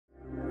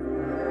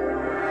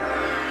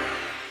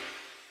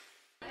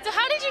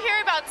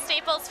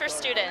Staples for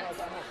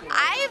Students?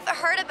 I've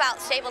heard about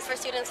Staples for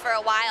Students for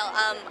a while.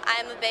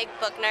 I'm a big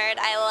book nerd.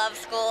 I love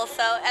school,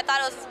 so I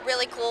thought it was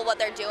really cool what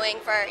they're doing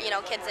for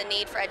kids in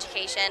need for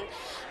education.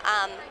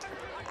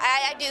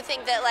 I do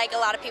think that a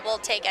lot of people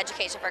take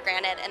education for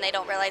granted, and they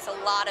don't realize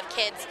a lot of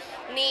kids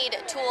need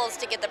tools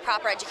to get the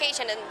proper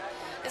education. And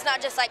it's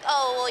not just like,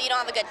 oh, well, you don't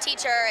have a good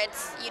teacher.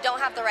 It's you don't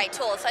have the right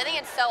tools. So I think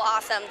it's so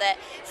awesome that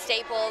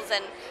Staples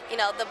and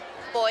the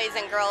Boys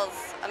and Girls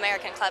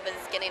American Club is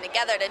getting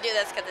together to do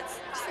this, because it's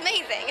just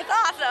amazing. It's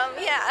awesome.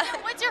 Yeah.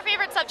 What's your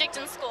favorite subject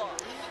in school?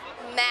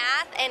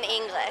 Math and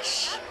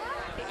English.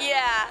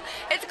 Yeah,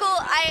 it's cool.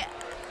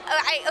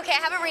 Okay,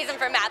 I have a reason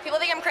for math. People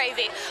think I'm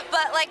crazy,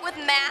 but with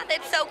math,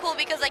 it's so cool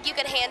because you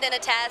could hand in a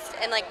test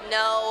and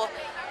know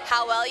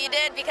how well you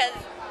did, because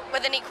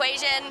with an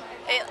equation,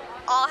 it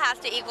all has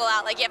to equal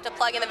out. You have to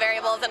plug in the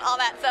variables and all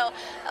that. So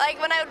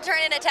when I would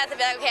turn in a test, I'd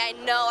be like, okay,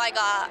 I know I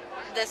got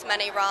this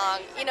many wrong.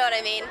 You know what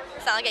I mean?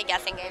 It's not like a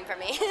guessing game for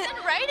me. And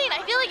writing,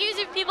 I feel like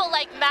usually people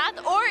like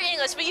math or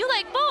English, but you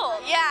like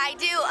both. Yeah, I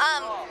do.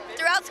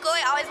 Throughout school,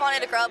 I always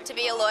wanted to grow up to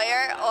be a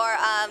lawyer or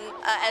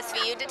a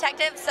SVU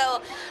detective, so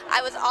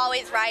I was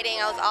always writing,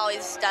 I was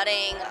always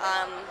studying,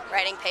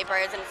 writing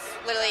papers, and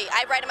literally,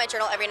 I write in my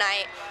journal every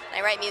night, and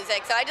I write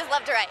music, so I just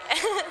love to write.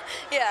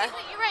 Yeah.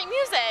 You write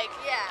music?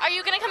 Yeah. Are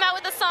you going to come out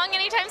with a song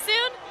anytime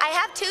soon? I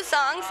have 2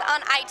 songs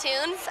on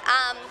iTunes.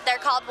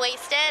 They're called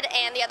Wasted,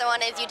 and the other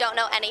one is You Don't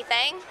Know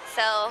Anything.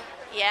 So,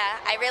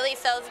 yeah, I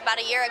released those about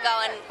a year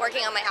ago and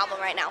working on my album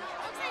right now.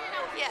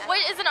 Yeah.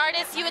 What is an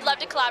artist you would love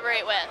to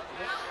collaborate with?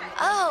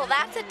 Oh,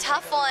 that's a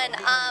tough one.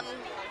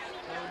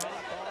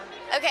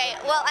 Okay,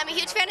 well, I'm a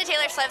huge fan of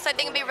Taylor Swift, so I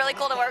think it'd be really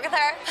cool to work with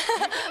her.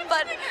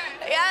 But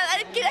yeah,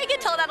 I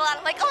get told that a lot.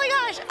 I'm like, oh my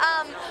gosh.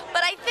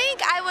 But I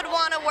think I would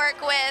want to work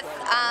with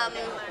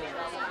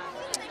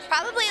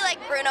probably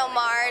Bruno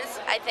Mars.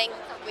 I think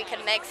we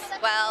could mix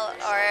well,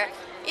 or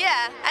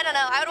yeah, I don't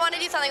know. I would want to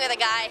do something with a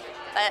guy,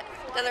 but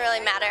it doesn't really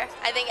matter.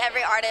 I think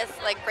every artist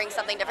brings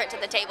something different to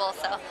the table.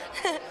 So.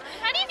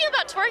 How do you feel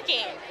about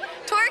twerking?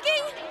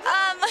 Twerking?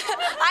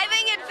 I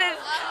think it's this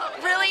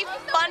really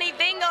funny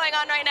thing going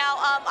on right now.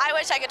 I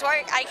wish I could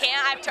twerk. I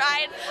can't. I've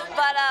tried,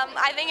 but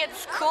I think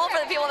it's cool for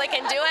the people that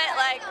can do it.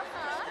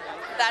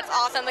 That's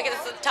awesome because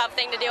it's a tough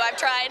thing to do. I've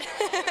tried.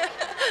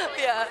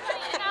 Yeah.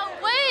 Now,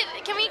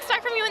 what can we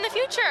expect from you in the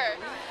future?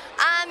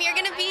 You're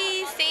gonna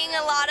be seeing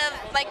a lot of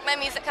my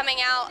music coming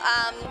out.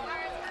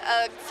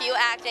 A few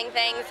acting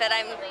things that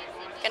I'm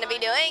gonna be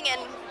doing,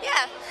 and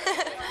yeah.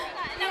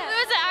 Who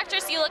is the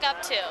actress you look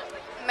up to?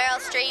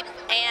 Meryl Streep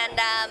and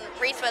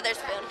Reese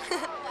Witherspoon.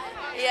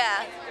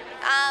 Yeah.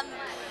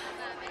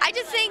 I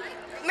just think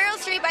Meryl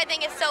Streep, I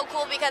think, is so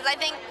cool because I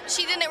think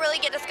she didn't really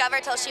get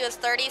discovered till she was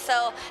 30,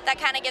 so that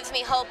kind of gives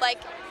me hope.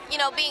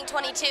 Being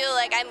 22,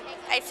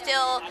 I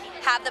still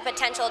have the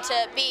potential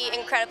to be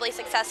incredibly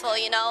successful,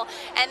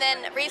 And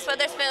then Reese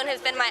Witherspoon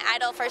has been my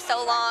idol for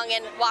so long,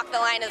 and Walk the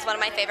Line is one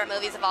of my favorite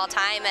movies of all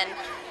time, and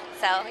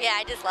so, yeah,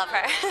 I just love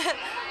her.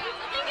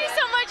 Thank you so